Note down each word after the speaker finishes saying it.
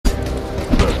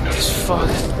This fuck.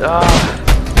 Ah.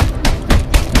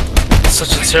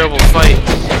 Such a terrible fight.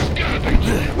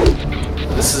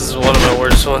 This is one of my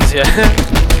worst ones yet.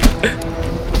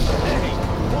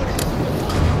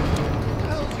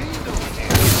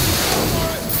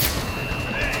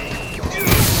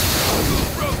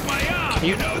 Can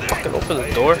you fucking open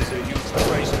the door?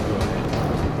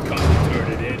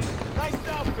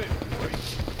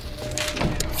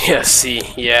 Yeah, see.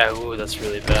 Yeah, ooh, that's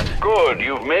really bad. Good,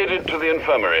 you've made it to the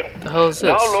infirmary. What the hell is this?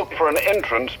 Now look for an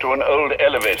entrance to an old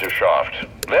elevator shaft.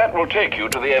 That will take you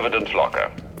to the evidence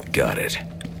locker. Got it.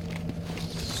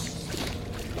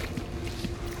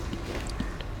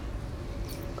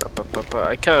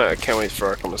 I can't wait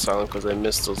for Arkham Asylum because I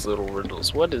missed those little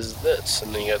riddles. What is this?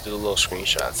 And then you gotta do the little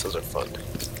screenshots. Those are fun.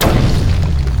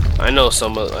 I know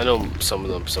some of them. Some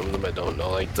of them I don't know.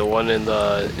 Like the one in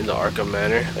the Arkham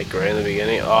Manor, like right in the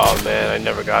beginning. Oh man, I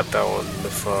never got that one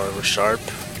with Sharp.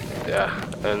 Yeah,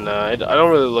 and I don't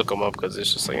really look them up because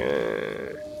it's just like.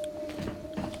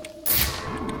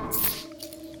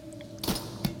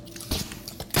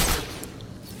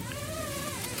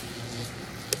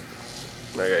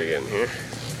 I gotta get in here.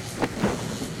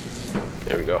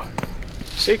 There we go.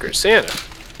 Secret Santa.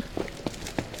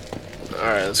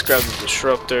 Alright, let's grab the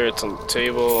disruptor. It's on the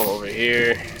table over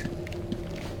here.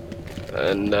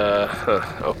 And,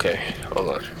 okay. Hold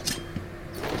on.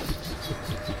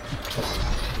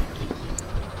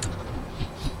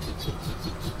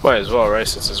 Might as well, right?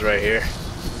 Since it's right here.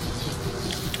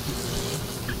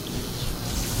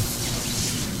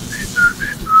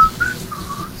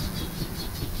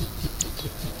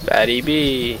 Fatty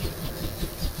B.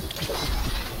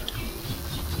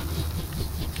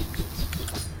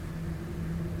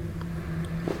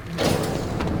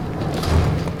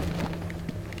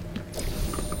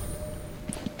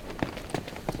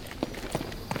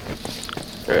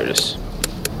 There it is.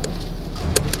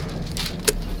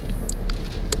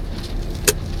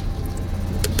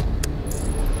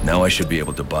 Now I should be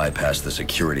able to bypass the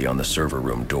security on the server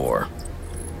room door.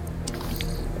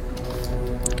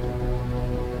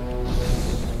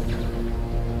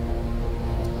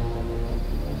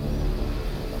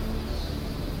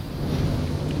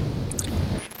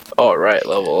 Alright,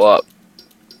 level up.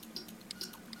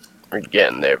 We're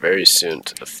getting there very soon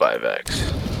to the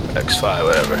 5X. X5,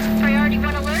 whatever. Priority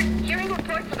 1 alert. Hearing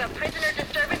reports about prisoner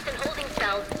disturbance in holding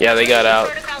cells. Yeah, they got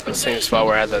out. The same spot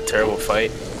where I had that terrible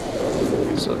fight.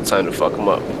 So it's time to fuck them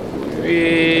up.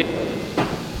 Here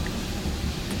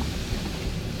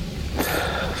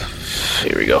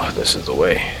we go. This is the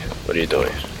way. What are you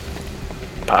doing?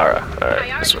 Para.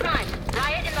 Alright, this way.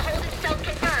 Riot in the holding cell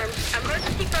confirmed.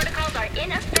 Emergency protocols are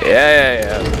in effect.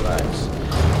 Yeah, relax.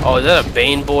 Oh, is that a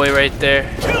Bane boy right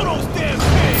there? Kill those damn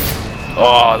things!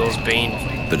 Oh, those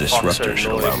Bane. The disruptor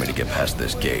should allow me to get past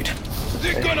this gate.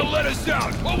 They're gonna let us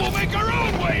out, or we'll make our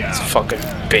own way out! These fucking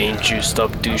Bane juiced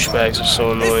up douchebags are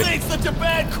so annoying. This ain't such a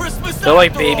bad Christmas. They're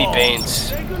like after baby all.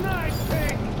 Banes.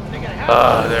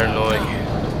 Ah, they're annoying.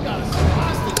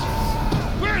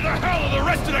 Where the hell are the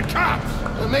rest of the cops?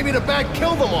 Well, maybe the bat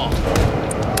killed them all.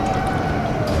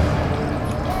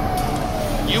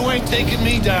 You ain't taking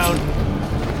me down.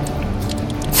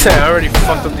 I already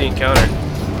fucked up the encounter.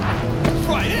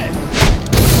 Try this.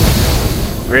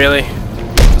 Really?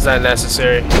 Was that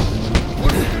necessary?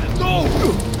 What are you gonna do?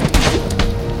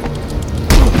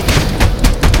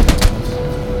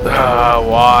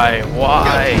 Why?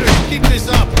 Why? Keep this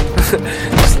up.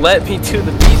 Just let me do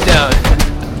the beatdown.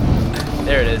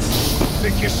 There it is.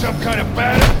 Think you're some kind of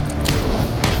bad?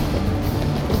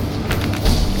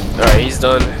 Alright, he's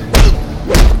done.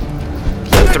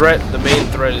 The main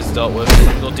threat is dealt with.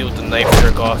 We'll deal with the knife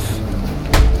jerk off.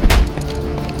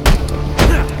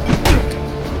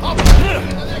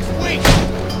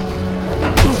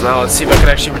 Now let's see if I can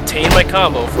actually retain my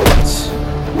combo for once.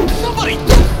 Somebody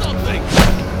do something!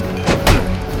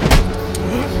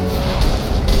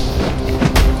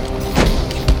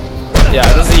 Yeah,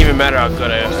 it doesn't even matter how good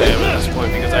I am at this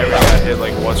point because I already got hit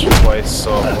like once or twice,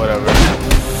 so whatever.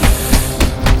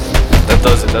 That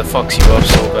does it, that fucks you up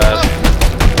so bad.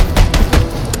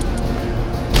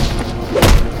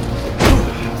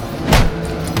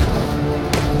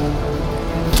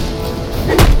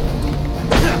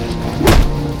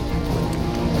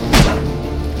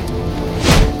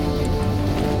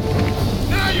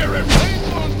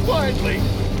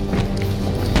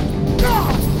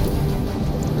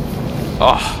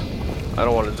 Oh, I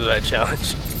don't want to do that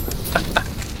challenge.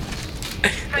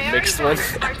 The mixed one.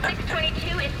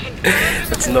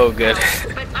 That's no good.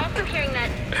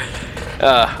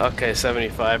 Okay,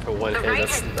 75 for one hit.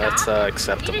 That's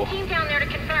acceptable.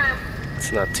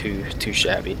 It's not too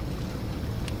shabby.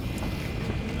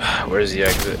 Where's the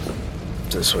exit?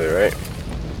 This way, right?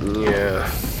 Yeah.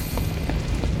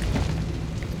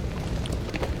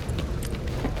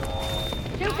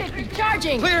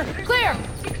 Charging! Clear! Clear!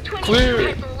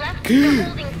 Clear.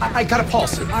 I got a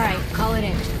pulse. Alright, call it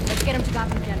in. Let's get him to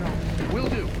Gotham General. Will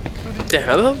do. Damn,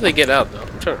 how the hell did they get out though?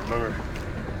 I'm trying to remember.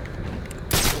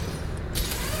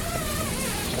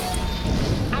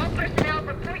 All personnel,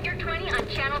 report your 20 on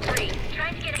Channel 3.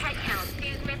 Trying to get a head count. See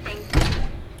who's missing.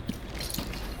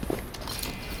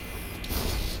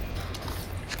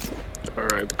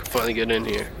 Alright, we can finally get in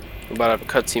here. We're about to have a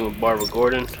cutscene with Barbara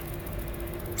Gordon.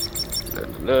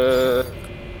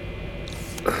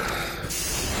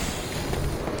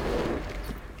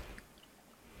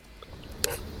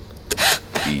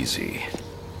 Easy.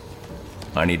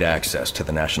 I need access to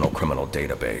the National Criminal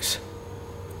Database.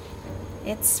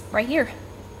 It's right here.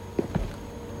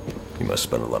 You must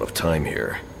spend a lot of time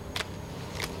here.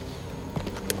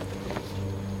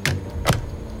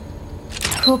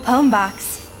 Cool poem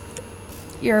box.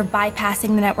 You're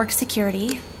bypassing the network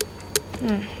security.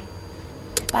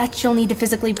 But you'll need to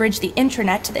physically bridge the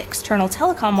intranet to the external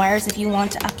telecom wires if you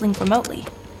want to uplink remotely.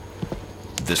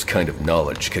 This kind of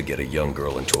knowledge could get a young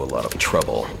girl into a lot of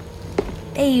trouble.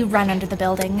 They run under the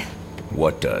building.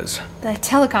 What does? The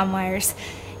telecom wires.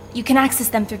 You can access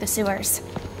them through the sewers.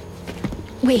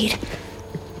 Wait.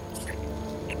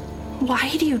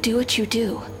 Why do you do what you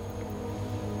do?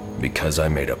 Because I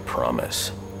made a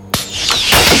promise.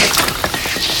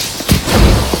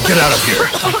 Get out of here!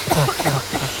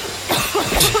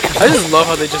 I just love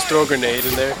how they just throw a grenade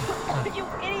in there. You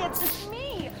idiots, it's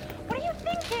me! What are you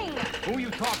thinking? Who are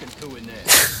you talking to in there?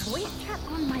 Voice chat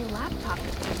on my laptop.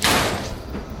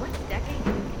 What decade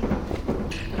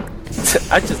do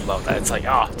you I just love that. It's like,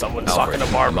 someone's Alfred, talking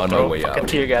to Barbara, I'm on bro. my way Fucking out.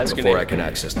 tear gas Before I grenade. can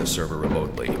access the server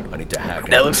remotely, I need to hack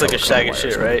That all looks the like a telecom shag of wires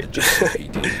shit, with right?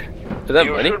 PD. Is that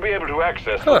You money? should be able to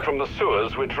access Huh. them from the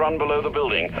sewers which run below the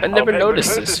building. I never I'll peg the noticed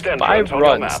this. closest entrance 5 on your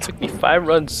runs. map. Took me 5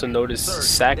 runs to notice a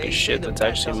sack of shit that's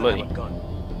actually money.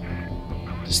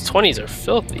 These 20s are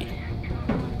filthy.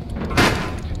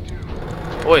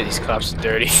 Boy, these cops are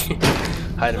dirty.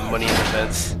 Hiding money in the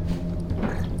vents.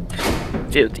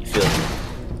 Filthy, filthy.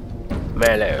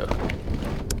 Mellow.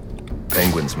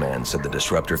 Penguin's man said the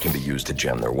disruptor can be used to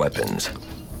jam their weapons.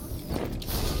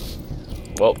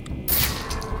 Well,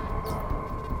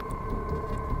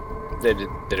 did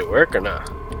it work or not?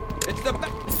 It's the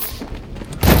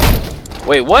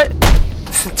Wait, what?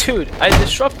 Dude, I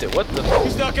disrupted. What the?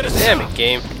 He's not gonna Damn stop. it,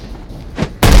 game.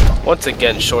 Once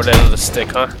again, short end of the stick,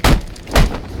 huh?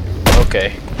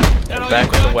 Okay. That all Back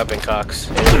you with the got? weapon cocks.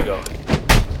 Here we go.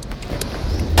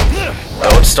 I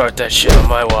would start that shit on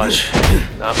my watch.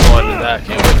 Not fun to that.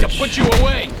 Can't wait to put you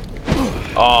away.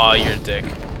 Aw, you're a dick.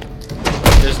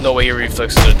 There's no way your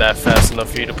reflexes are that fast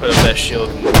enough for you to put up that shield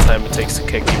in the time it takes to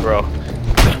kick you, bro.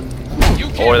 You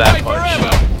can't Or that fight punch.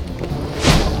 forever.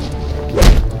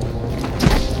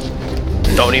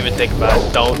 Don't even think about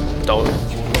it. Don't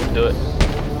do it.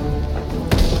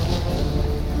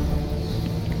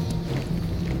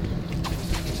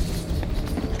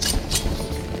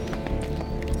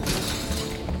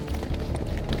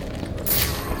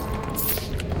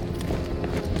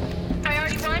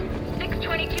 Priority 1,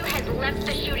 622 has left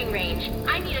the shooting range.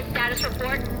 I need a status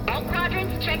report. All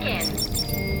quadrants, check in.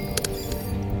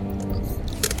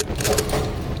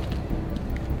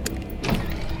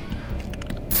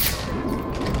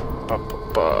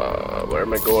 Where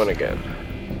am I going again?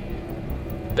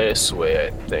 This way,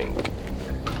 I think.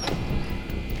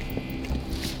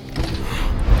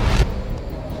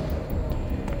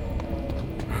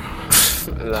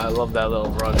 I love that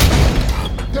little run.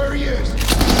 There he is.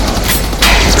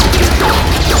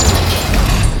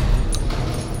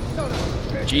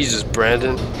 Jesus,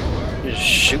 Brandon. You're just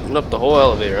shooting up the whole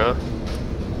elevator, huh?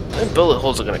 What bullet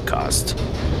holes are gonna cost?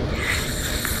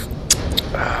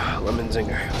 Lemon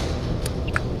zinger.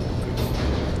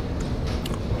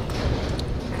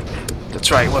 That's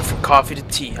right, went from coffee to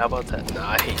tea. How about that?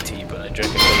 Nah, I hate tea, but I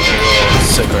drink it because I'm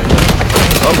sick right now.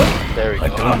 Oh, there we go. I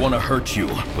don't want to hurt you,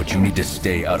 but you need to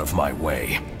stay out of my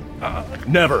way.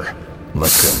 Never.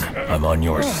 Listen, I'm on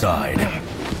your side.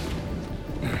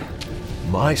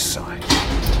 My side?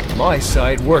 My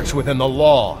side works within the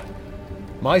law.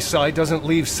 My side doesn't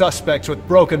leave suspects with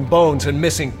broken bones and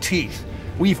missing teeth.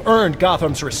 We've earned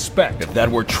Gotham's respect. If that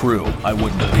were true, I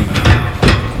wouldn't believe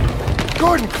you.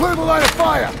 Gordon, clear the line of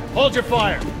fire! Hold your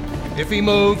fire! If he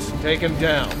moves, take him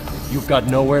down. You've got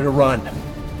nowhere to run.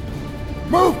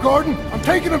 Move, Gordon! I'm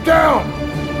taking him down!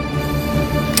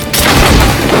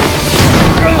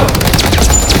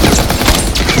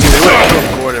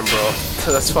 Gordon, bro.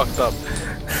 That's fucked up.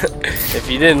 If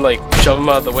he didn't like shove him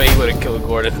out of the way, he would have killed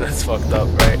Gordon. That's fucked up,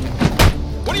 right?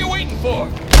 What are you waiting for?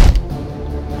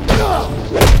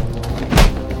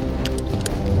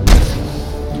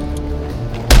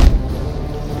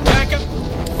 Back up.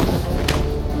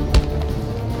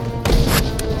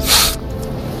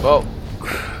 Well,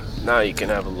 now you can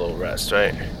have a little rest,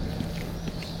 right?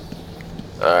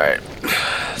 Alright.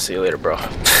 See you later, bro.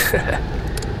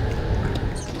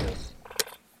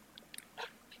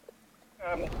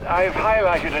 I've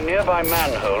highlighted a nearby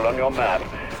manhole on your map.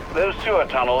 Those sewer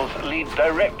tunnels lead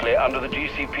directly under the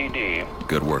GCPD.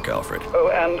 Good work, Alfred. Oh,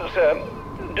 and, sir,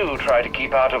 do try to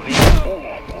keep out of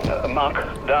the muck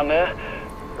down there.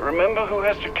 Remember who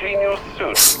has to clean your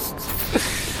suit.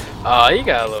 Aw, you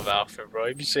gotta love Alfred, bro.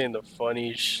 He be saying the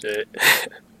funniest shit.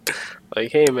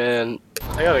 Like, hey, man,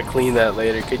 I gotta clean that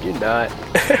later. Could you not?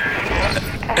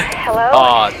 Hello?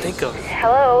 Aw, think of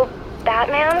Hello,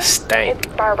 Batman? stank. It's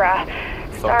Barbara.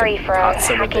 Sorry for hot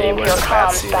summer hacking day into when your the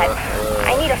comms, Patsy, but huh?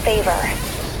 I need a favor.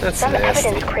 That's Some nasty.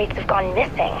 evidence crates have gone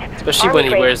missing. Especially Army when he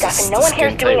grade wears stuff, this, and no the one here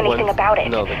is skin doing tight anything one. about it.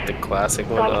 No, the classic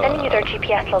So one. I'm sending you their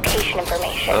GPS location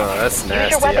information. Oh, that's Use nasty,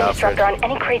 your weapon Alfred. disruptor on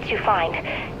any crates you find.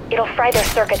 It'll fry their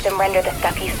circuits and render the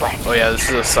stuff useless. Oh yeah, this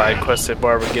is a side quest that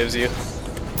Barbara gives you.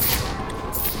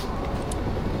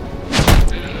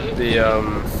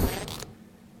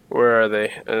 Where are they?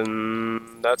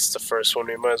 And that's the first one.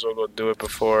 We might as well go do it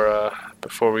before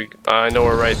we. I know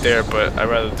we're right there, but I'd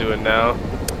rather do it now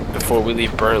before we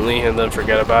leave Burnley and then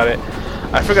forget about it.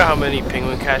 I forgot how many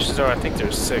penguin caches there are. I think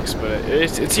there's 6, but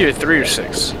it's either 3 or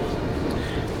 6.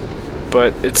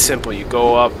 But it's simple. You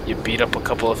go up, you beat up a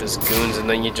couple of his goons, and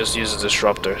then you just use a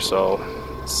disruptor. So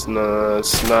it's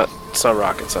not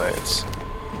rocket science.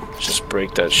 Just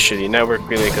break that shitty network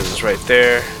relay because it's right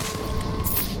there.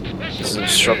 This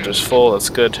disruptor's full. That's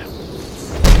good.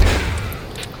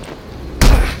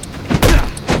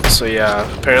 So yeah,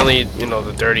 apparently, you know,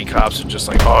 the dirty cops are just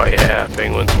like, oh yeah,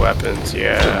 penguins, weapons,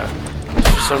 yeah.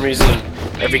 For some reason,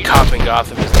 every cop in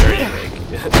Gotham is dirty. Like,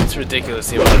 it's ridiculous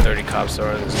the amount of dirty cops there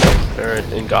are in this game, or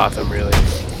in Gotham, really.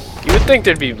 You would think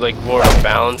there'd be like more of a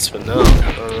balance, but no.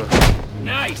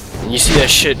 Nice. And you see that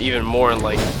shit even more in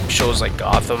like shows like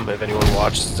Gotham. If anyone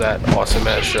watches that awesome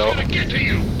ass show.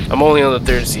 I'm only on the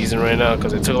 3rd season right now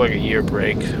because I took like a year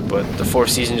break, but the 4th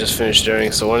season just finished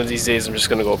airing. So one of these days I'm just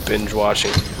gonna go binge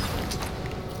watching.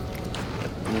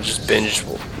 And just binge.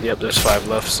 Yep, there's 5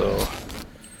 left. So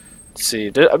let's see.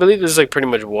 I believe there's like pretty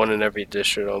much 1 in every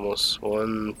district almost.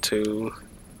 1, 2,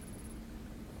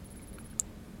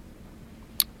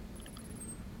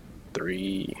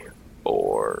 3,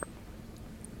 4,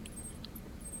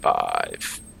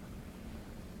 5.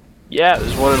 Yeah,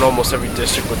 there's 1 in almost every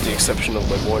district with the exception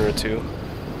of like 1 or 2.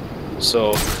 So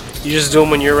you just do them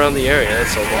when you're around the area.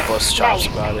 That's all. Don't bust chops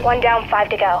about it. 1 down, 5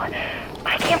 to go.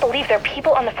 I can't believe there are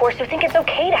people on the force who think it's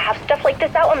okay to have stuff like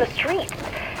this out on the streets.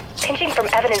 Pinching from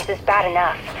evidence is bad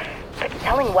enough, but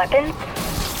selling weapons?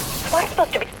 What's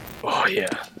supposed to be? Oh yeah,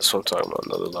 that's what I'm talking about.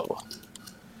 Another level.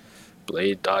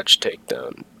 Blade dodge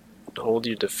takedown. Hold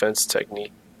your defense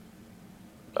technique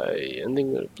by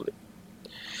ending the blade.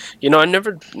 You know, I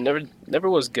never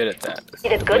was good at that.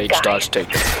 You're a good Blade guy. dodge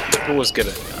takedown. Never was good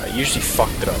at it. I usually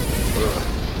fucked it up.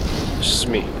 It's just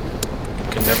me.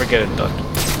 Could never get it done.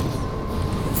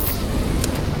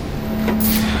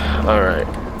 All right.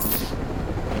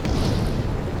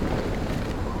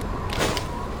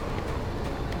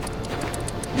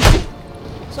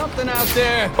 Something out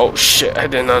there. Oh shit! I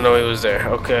did not know he was there.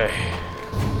 Okay.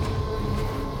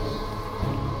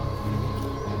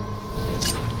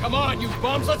 Come on, you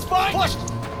bums, let's fight! Push!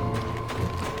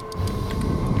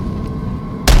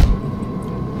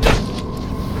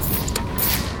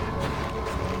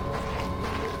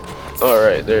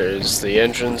 Alright, there's the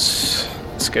entrance.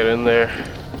 Let's get in there.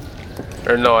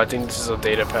 Or no, I think this is a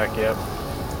data pack, yep.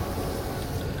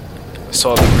 I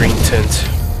saw the green tint.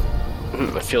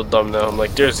 I feel dumb now. I'm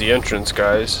like, there's the entrance,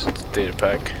 guys. It's a data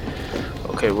pack.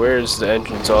 Okay, where's the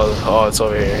entrance? Oh, it's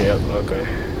over here. Yep, okay.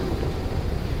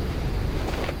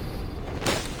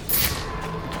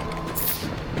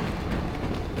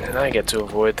 And I get to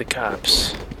avoid the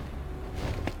cops.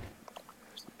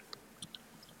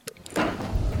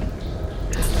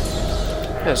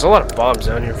 Yeah, there's a lot of bombs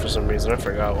down here for some reason. I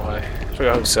forgot why. I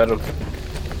forgot who set them.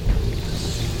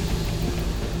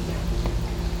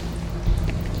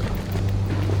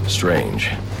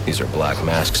 Strange. These are Black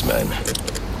Mask's men.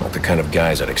 Not the kind of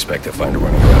guys I'd expect to find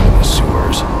running around in the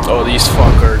sewers. Oh, these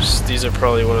fuckers. These are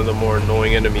probably one of the more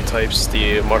annoying enemy types.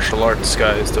 The martial arts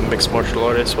guys, the mixed martial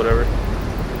artists, whatever.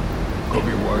 Could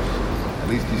be worse. At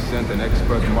least he sent an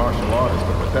expert martial artist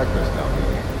to protect us down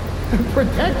here.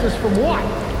 Protect us from what?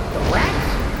 The rats?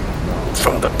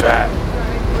 From the bat.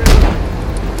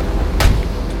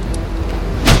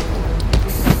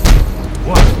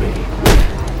 Watch me.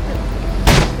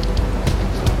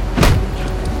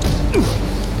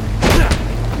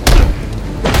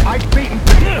 I've beaten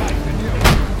bigger guys than you.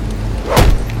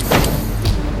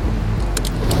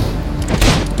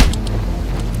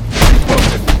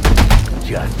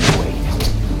 Just wait.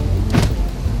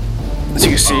 As you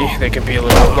can see, they can be a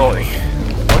little annoying.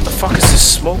 What the fuck is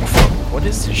this smoke from? What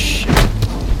is this shit?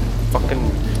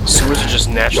 Fucking sewers are just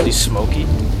naturally smoky?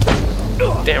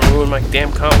 Damn, ruined my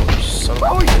damn combos, son of a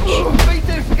bitch. Beat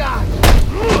this guy!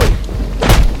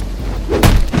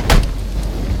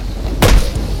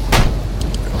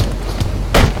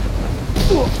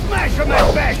 Smash him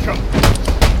and bash him!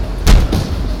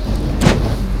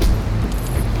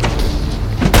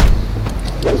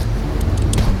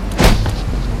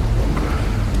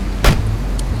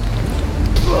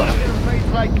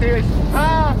 Like this,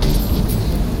 huh?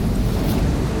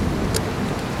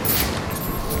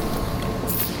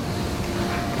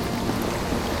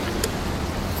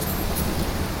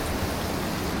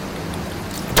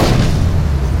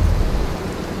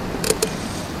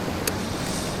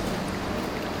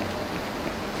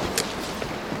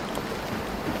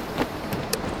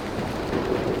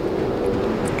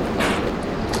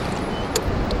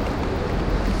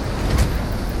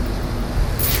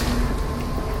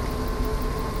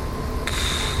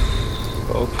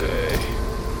 Okay.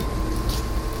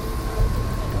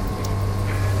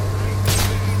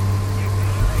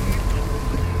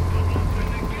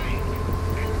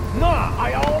 Nah,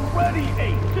 I already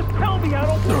ate. Just tell me I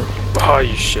don't. Oh,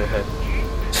 you shithead.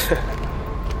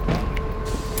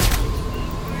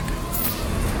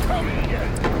 Tell me again.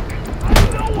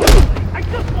 I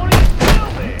just wanted to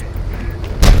tell me.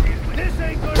 This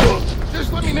ain't good.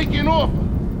 Just let me make you an offer.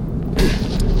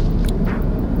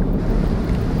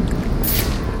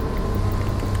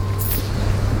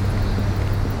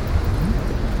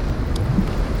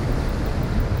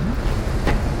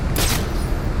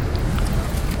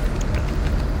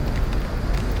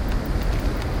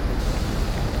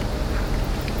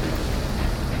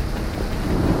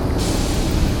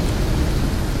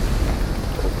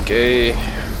 Okay.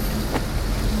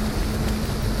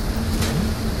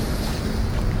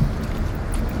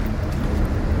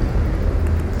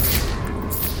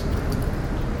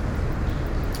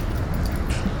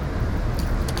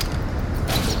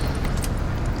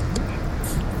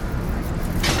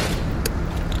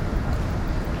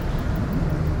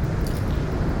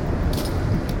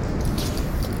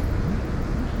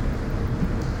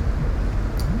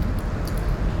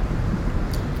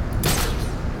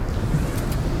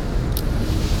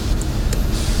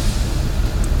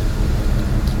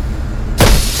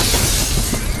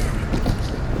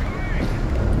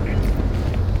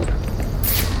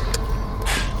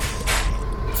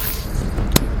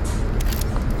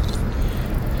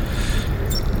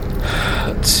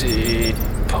 Let's see,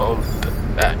 pump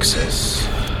access.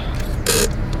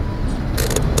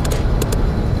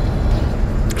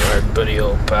 Alright, buddy,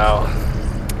 old pal.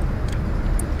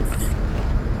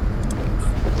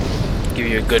 Give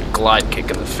you a good glide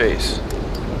kick in the face.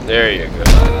 There you go.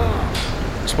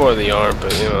 It's more the arm,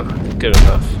 but you know, good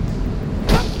enough.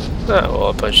 Ah, well,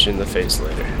 I'll punch you in the face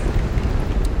later.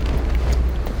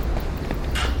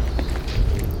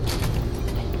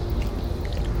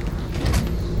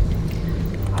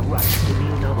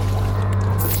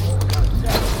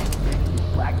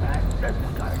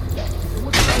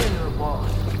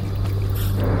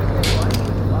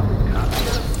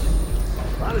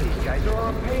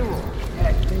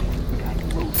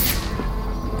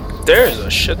 There's a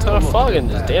shit ton of fog in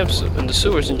this damn in the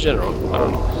sewers in general. I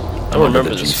don't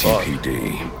remember this fog.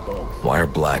 GCPD. Why are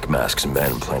Black Mask's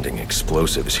men planting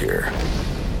explosives here?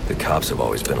 The cops have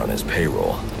always been on his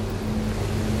payroll.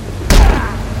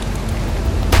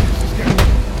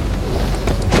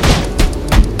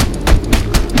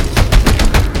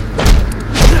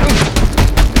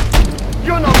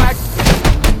 You know, Max.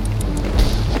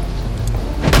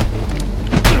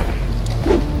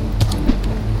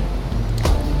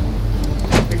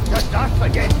 It's just us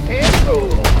against him.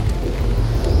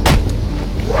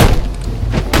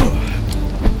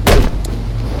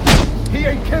 He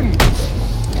ain't kidding.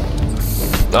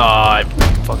 Ah, I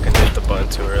fucking hit the button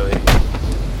too early.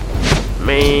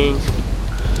 Man.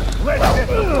 Let's get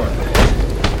to work.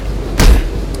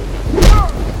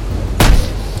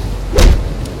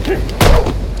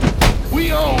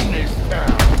 We own this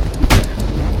town.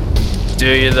 Do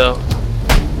you though?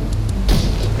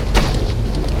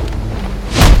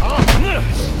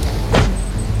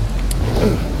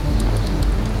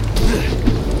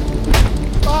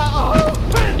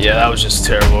 Yeah, that was just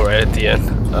terrible right at the end.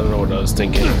 I don't know what I was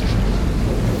thinking.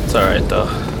 It's alright though.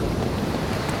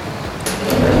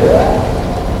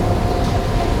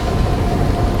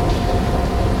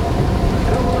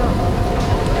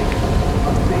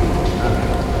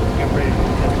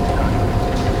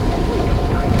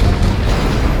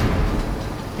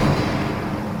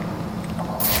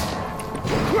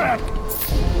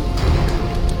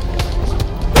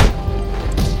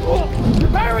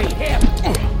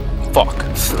 Fuck.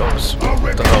 That was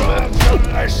what the hell, man.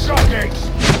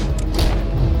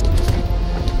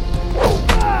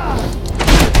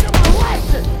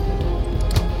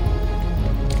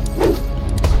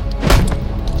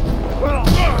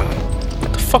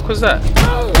 What the fuck was that?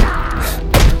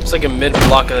 It's like a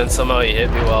mid-block and then somehow he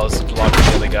hit me while I was blocking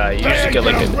the other guy. You usually get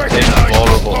like an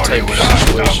invulnerable type of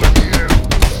situation.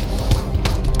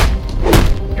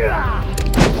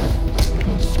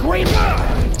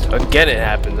 Again it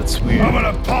happened, that's weird. I'm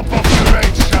gonna pop off your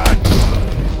head, son.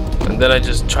 And then I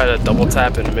just try to double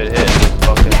tap in mid-hit.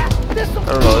 Fucking, I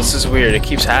don't know, this is weird. It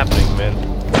keeps happening, man.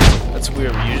 That's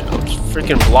weird. I'm just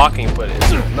freaking blocking, but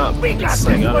it's not. It's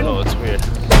like, I don't know, it's weird.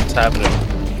 It's happening.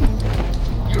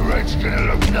 Your head's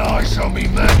gonna look nice on me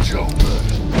mantle.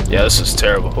 Yeah, this is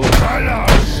terrible. Ooh. Hello,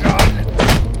 son.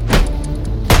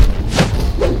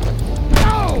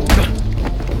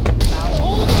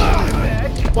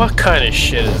 What kind of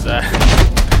shit is that?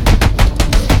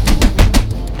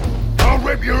 I'll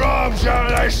rip your arms out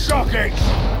of their sockets.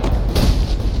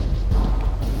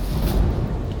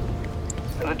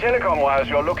 The telecom wires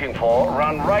you're looking for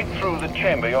run right through the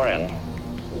chamber you're in.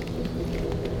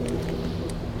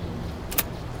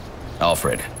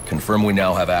 Alfred, confirm we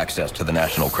now have access to the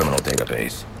National Criminal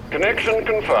Database. Connection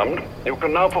confirmed. You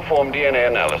can now perform DNA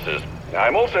analysis.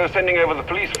 I'm also sending over the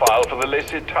police file for the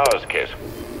Lacey Towers case.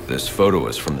 This photo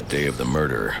is from the day of the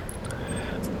murder.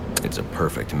 It's a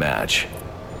perfect match.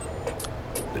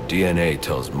 The DNA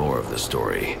tells more of the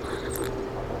story.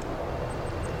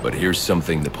 But here's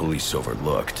something the police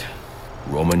overlooked.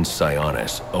 Roman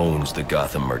Sionis owns the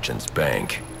Gotham Merchants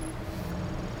Bank.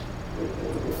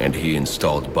 And he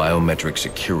installed biometric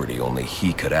security only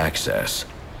he could access.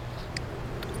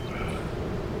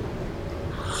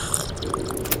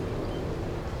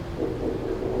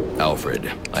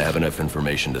 Alfred, I have enough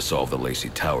information to solve the Lacey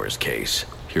Towers case.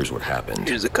 Here's what happened.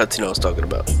 Here's the cutscene I was talking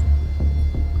about.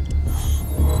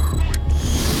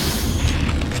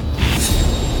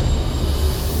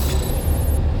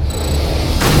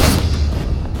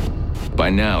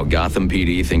 By now, Gotham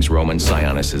PD thinks Roman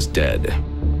Sionis is dead.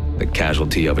 The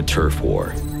casualty of a turf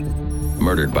war.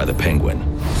 Murdered by the Penguin.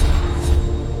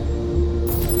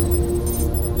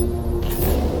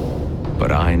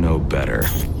 But I know better.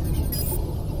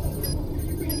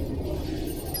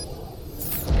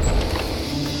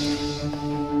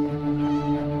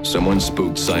 Someone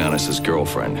spooked Sionis'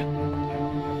 girlfriend.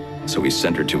 So he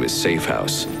sent her to his safe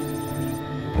house.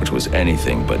 Which was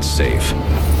anything but safe.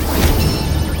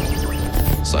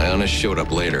 Sionis showed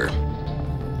up later.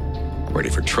 Ready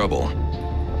for trouble.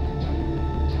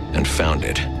 And found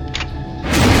it.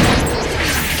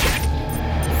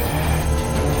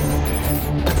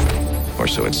 Or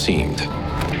so it seemed.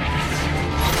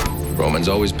 Roman's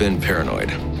always been paranoid.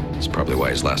 That's probably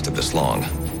why he's lasted this long.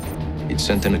 He'd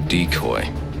sent in a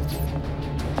decoy.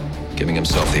 Giving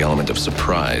himself the element of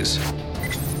surprise.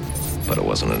 But it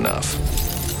wasn't enough.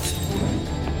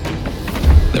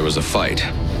 There was a fight.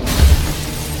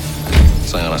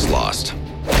 Sionis lost.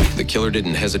 The killer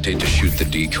didn't hesitate to shoot the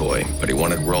decoy, but he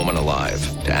wanted Roman alive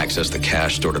to access the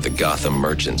cash stored at the Gotham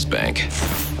Merchants Bank.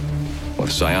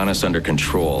 With Sionis under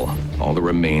control, all that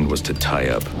remained was to tie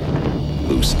up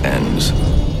loose ends.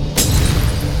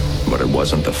 But it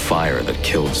wasn't the fire that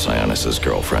killed Sionis'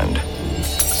 girlfriend.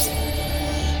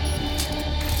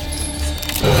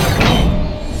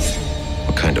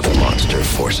 What kind of monster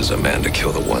forces a man to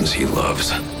kill the ones he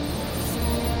loves?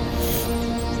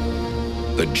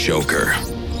 The Joker.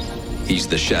 He's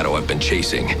the shadow I've been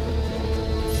chasing.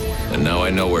 And now I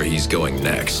know where he's going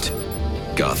next.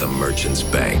 Gotham Merchants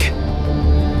Bank.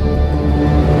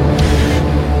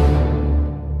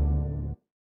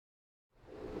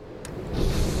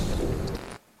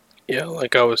 Yeah,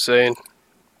 like I was saying,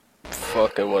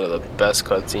 fucking one of the best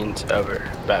cutscenes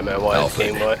ever, Batman-wise,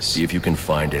 game-wise. See if you can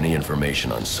find any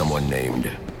information on someone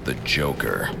named the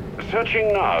Joker.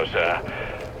 Searching now, sir.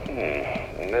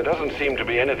 There doesn't seem to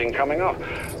be anything coming up.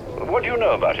 What do you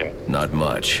know about him? Not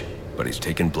much, but he's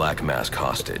taken Black Mask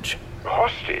hostage.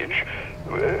 Hostage?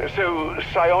 So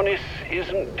Sionis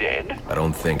isn't dead? I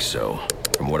don't think so.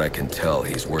 From what I can tell,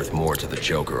 he's worth more to the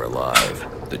Joker alive.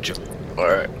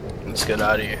 Alright, let's get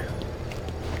out of here.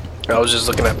 I was just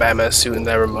looking at Batman's suit, and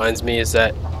that reminds me is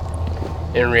that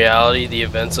in reality, the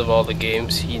events of all the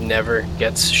games, he never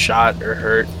gets shot or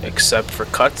hurt except for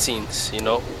cutscenes, you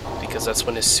know? Because that's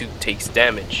when his suit takes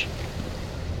damage.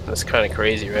 That's kind of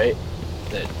crazy, right?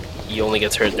 That he only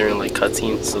gets hurt during like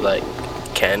cutscenes, so like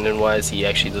canon-wise, he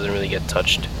actually doesn't really get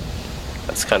touched.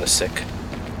 That's kind of sick.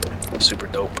 Super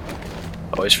dope.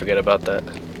 Always forget about that.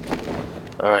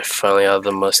 Alright, finally out of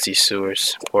the musty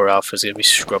sewers. Poor Alpha's gonna be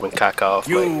scrubbing caca off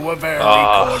You were very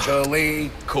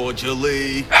cordially,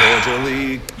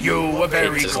 you were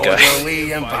very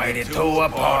cordially invited to a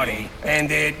party,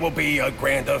 and it will be a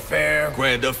grand affair.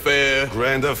 Grand affair,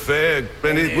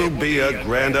 and it will be a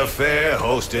grand affair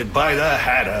hosted by the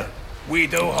Hatter. We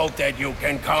do hope that you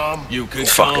can come. You can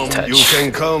Fucking come, touch. you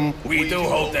can come. We do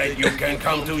hope that you can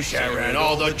come to share in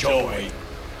all the joy.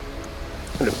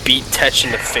 I'm gonna beat Tetch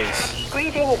in the face.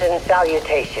 Greetings and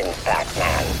salutations,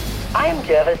 Batman. I'm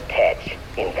Jervis Tetch,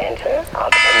 inventor,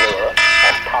 entrepreneur,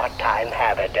 and part-time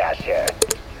haberdasher.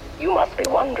 You must be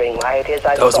wondering why it is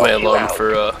I That was my sought you alarm out.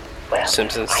 for Well,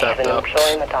 Simpsons I have tapped an out.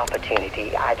 employment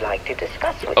opportunity I'd like to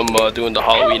discuss with I'm you. doing the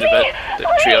Halloween event, the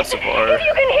Treehouse of Horror,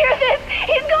 You can hear this!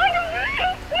 He's going to...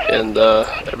 and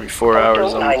every 4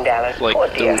 hours I'm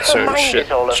like doing certain shit.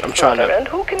 I'm trying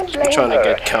to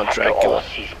get Count After all Dracula.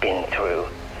 she's been through.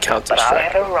 Count But this I'll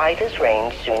have Dracula. her right as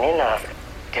rain soon enough.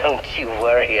 Don't you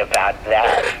worry about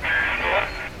that.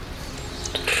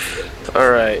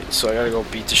 Alright, so I gotta go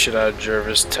beat the shit out of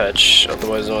Jervis Tetch,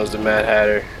 otherwise known as the Mad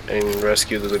Hatter, and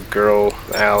rescue the girl,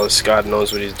 Alice. God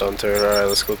knows what he's done to her. Alright,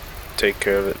 let's go take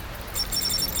care of it.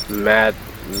 Mad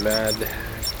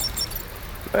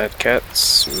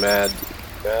cats? Mad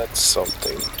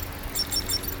something.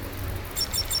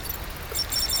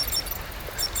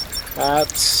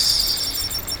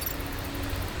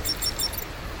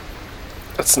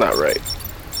 That's not right.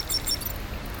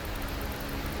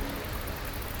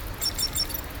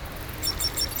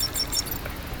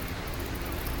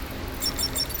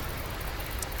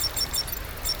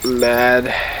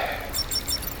 Mad.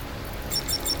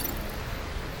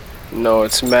 No,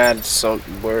 it's mad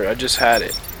where I just had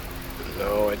it.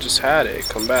 No, I just had it.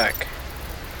 Come back.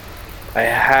 I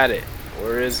had it.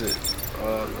 Where is it?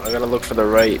 I gotta look for the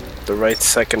right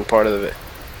second part of it.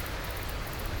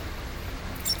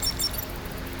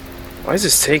 Why is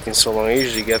this taking so long? I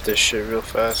usually get this shit real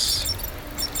fast.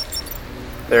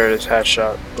 There it is, hat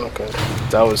shot. Okay,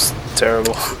 that was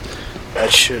terrible.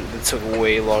 It took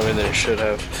way longer than it should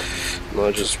have.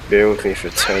 No, just bear with me for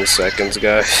 10 seconds,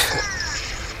 guys.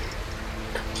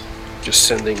 Just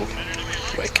sending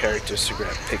my characters to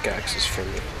grab pickaxes from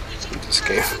me in this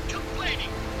game.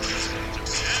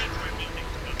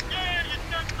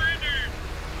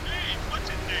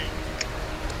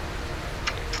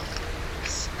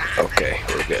 Okay,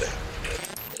 we're good.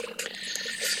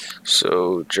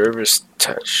 So, Jervis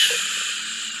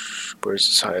Tetch. Where's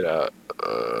his hideout?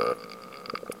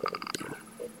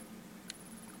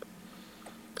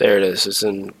 There it is. It's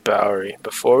in Bowery.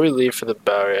 Before we leave for the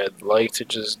Bowery, I'd like to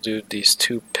just do these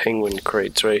 2 penguin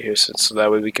crates right here, so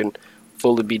that way we can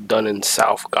fully be done in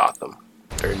South Gotham.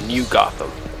 Or New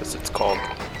Gotham, as it's called.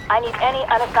 I need any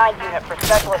unassigned unit for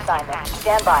special assignment.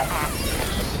 Stand by.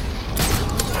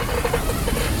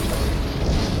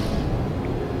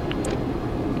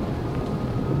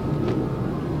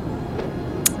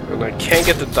 And I can't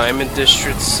get the Diamond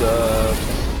District's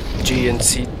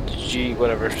GNCG,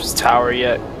 whatever, tower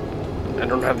yet. I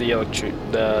don't have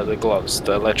the gloves,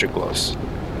 the electric gloves.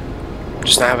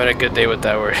 Just not having a good day with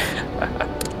that word.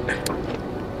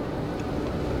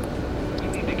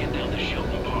 You need to get down to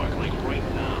Shelby Park, like right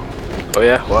now. Oh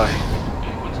yeah, why?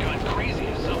 Everyone's gone crazy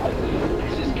or something.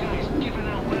 This guy's giving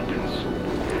out weapons.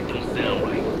 That don't sound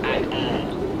right at all.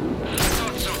 I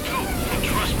thought so too. And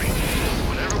trust me,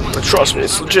 when everyone's But trust me,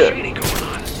 it's legit. shady going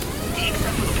on,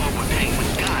 except for the part where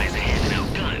Penguin's guys are handing out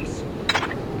guns.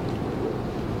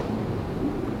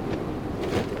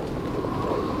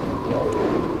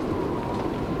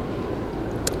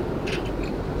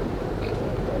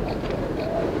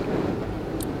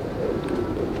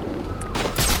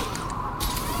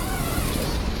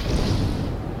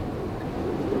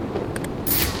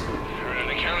 We're on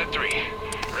the count of 3.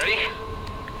 Ready?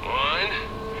 1,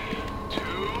 2,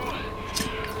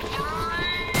 3.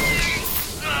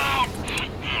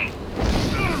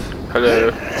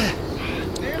 Hello.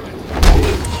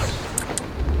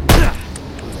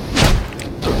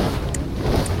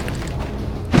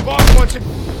 Boss wants it. You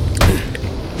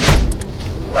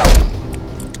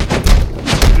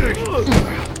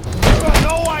have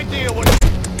no idea what.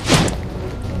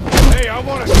 Hey, I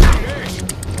want to see this.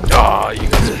 Ah, you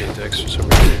guys are getting extras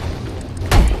over here.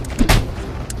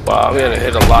 Wow. I'm gonna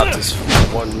hit a lot this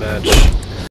one match.